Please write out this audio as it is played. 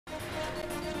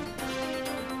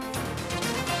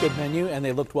Good menu, and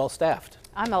they looked well staffed.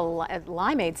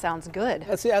 Limeade sounds good.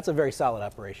 That's a very solid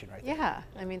operation right there. Yeah,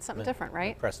 I mean something different,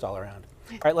 right? Pressed all around.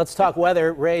 All right, let's talk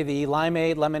weather. Ray, the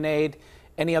limeade, lemonade,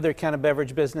 any other kind of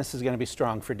beverage business is going to be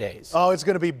strong for days. Oh, it's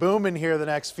going to be booming here the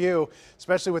next few,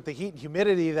 especially with the heat and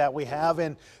humidity that we have.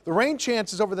 And the rain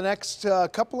chances over the next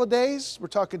couple of days, we're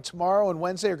talking tomorrow and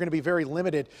Wednesday, are going to be very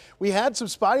limited. We had some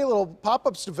spotty little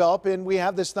pop-ups develop, and we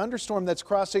have this thunderstorm that's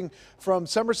crossing from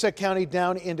Somerset County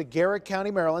down into Garrett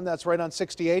County, Maryland. That's right on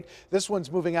 68. This one's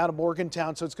moving out of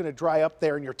Morgantown, so it's going to dry up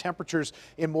there, and your temperatures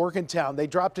in Morgantown, they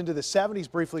dropped into the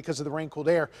 70s briefly because of the rain-cooled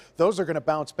air. Those are going to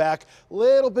bounce back.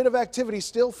 Little bit of activity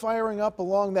still firing up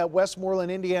along that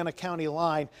Westmoreland, Indiana County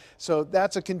line. So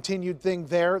that's a continued thing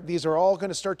there. These are all going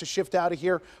to start to shift out of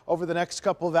here over the next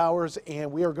couple of hours, and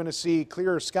we are going to see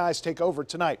clearer skies take over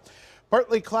tonight.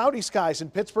 Partly cloudy skies in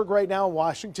Pittsburgh right now,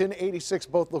 Washington, 86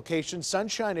 both locations,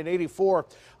 sunshine at 84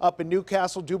 up in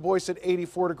Newcastle, Du Bois at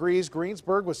 84 degrees,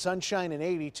 Greensburg with sunshine at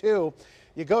 82.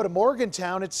 You go to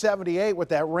Morgantown at 78 with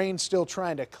that rain still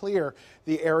trying to clear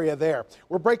the area there.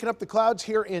 We're breaking up the clouds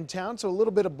here in town, so a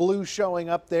little bit of blue showing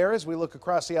up there as we look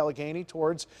across the Allegheny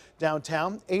towards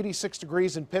downtown. 86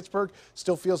 degrees in Pittsburgh.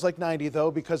 Still feels like 90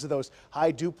 though because of those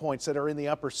high dew points that are in the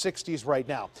upper 60s right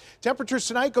now. Temperatures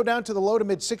tonight go down to the low to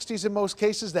mid 60s in most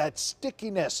cases. That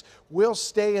stickiness will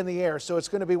stay in the air, so it's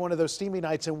going to be one of those steamy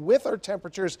nights. And with our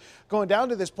temperatures going down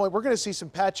to this point, we're going to see some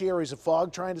patchy areas of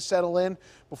fog trying to settle in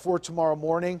before tomorrow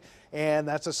morning, and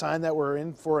that's a sign that we're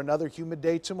in for another humid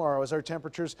day tomorrow as our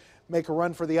temperatures make a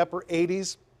run for the upper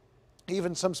 80s,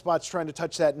 even some spots trying to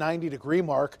touch that 90-degree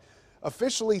mark.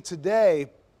 Officially today,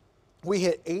 we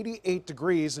hit 88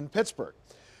 degrees in Pittsburgh.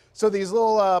 So these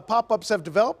little pop-ups have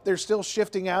developed. They're still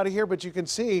shifting out of here, but you can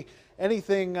see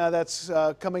anything that's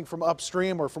coming from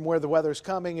upstream or from where the weather's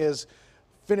coming is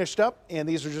finished up, and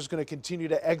these are just going to continue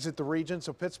to exit the region.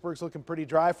 So Pittsburgh's looking pretty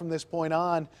dry from this point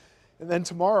on. And then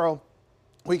tomorrow,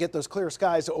 we get those clear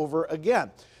skies over again.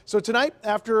 So tonight,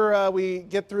 after we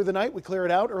get through the night, we clear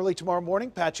it out. Early tomorrow morning,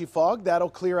 patchy fog. That'll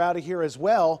clear out of here as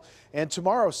well. And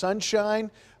tomorrow, sunshine,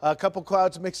 a couple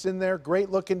clouds mixed in there. Great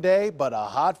looking day, but a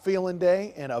hot feeling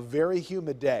day and a very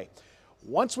humid day.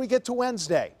 Once we get to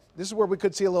Wednesday, this is where we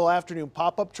could see a little afternoon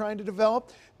pop-up trying to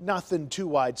develop. Nothing too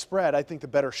widespread. I think the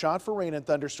better shot for rain and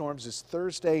thunderstorms is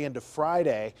Thursday into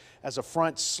Friday as a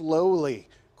front slowly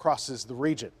crosses the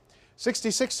region.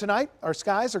 66 tonight. Our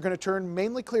skies are going to turn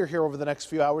mainly clear here over the next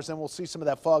few hours. Then we'll see some of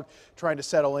that fog trying to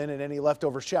settle in, and any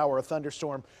leftover shower or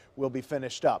thunderstorm will be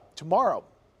finished up. Tomorrow,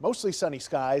 mostly sunny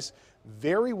skies,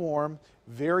 very warm,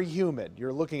 very humid.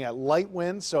 You're looking at light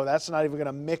winds, so that's not even going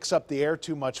to mix up the air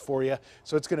too much for you.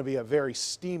 So it's going to be a very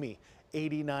steamy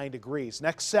 89 degrees.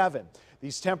 Next 7.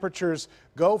 These temperatures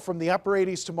go from the upper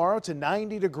 80s tomorrow to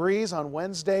 90 degrees on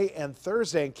Wednesday and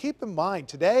Thursday. And keep in mind,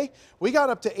 today we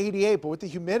got up to 88, but with the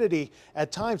humidity,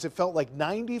 at times it felt like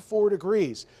 94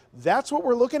 degrees. That's what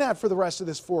we're looking at for the rest of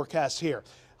this forecast here.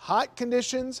 Hot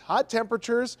conditions, hot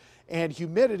temperatures, and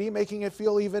humidity making it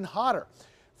feel even hotter.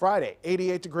 Friday,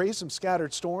 88 degrees, some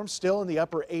scattered storms still in the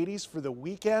upper 80s for the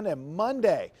weekend. And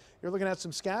Monday, you're looking at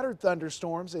some scattered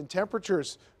thunderstorms and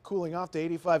temperatures cooling off to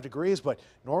 85 degrees, but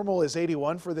normal is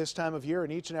 81 for this time of year,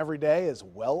 and each and every day is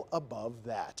well above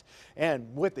that.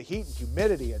 And with the heat and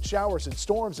humidity and showers and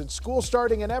storms and school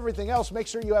starting and everything else, make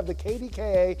sure you have the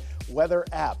KDKA weather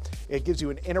app. It gives you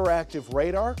an interactive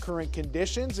radar, current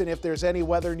conditions, and if there's any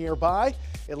weather nearby,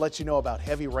 it lets you know about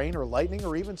heavy rain or lightning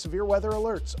or even severe weather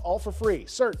alerts, all for free.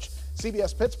 Search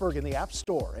CBS Pittsburgh in the App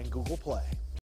Store and Google Play.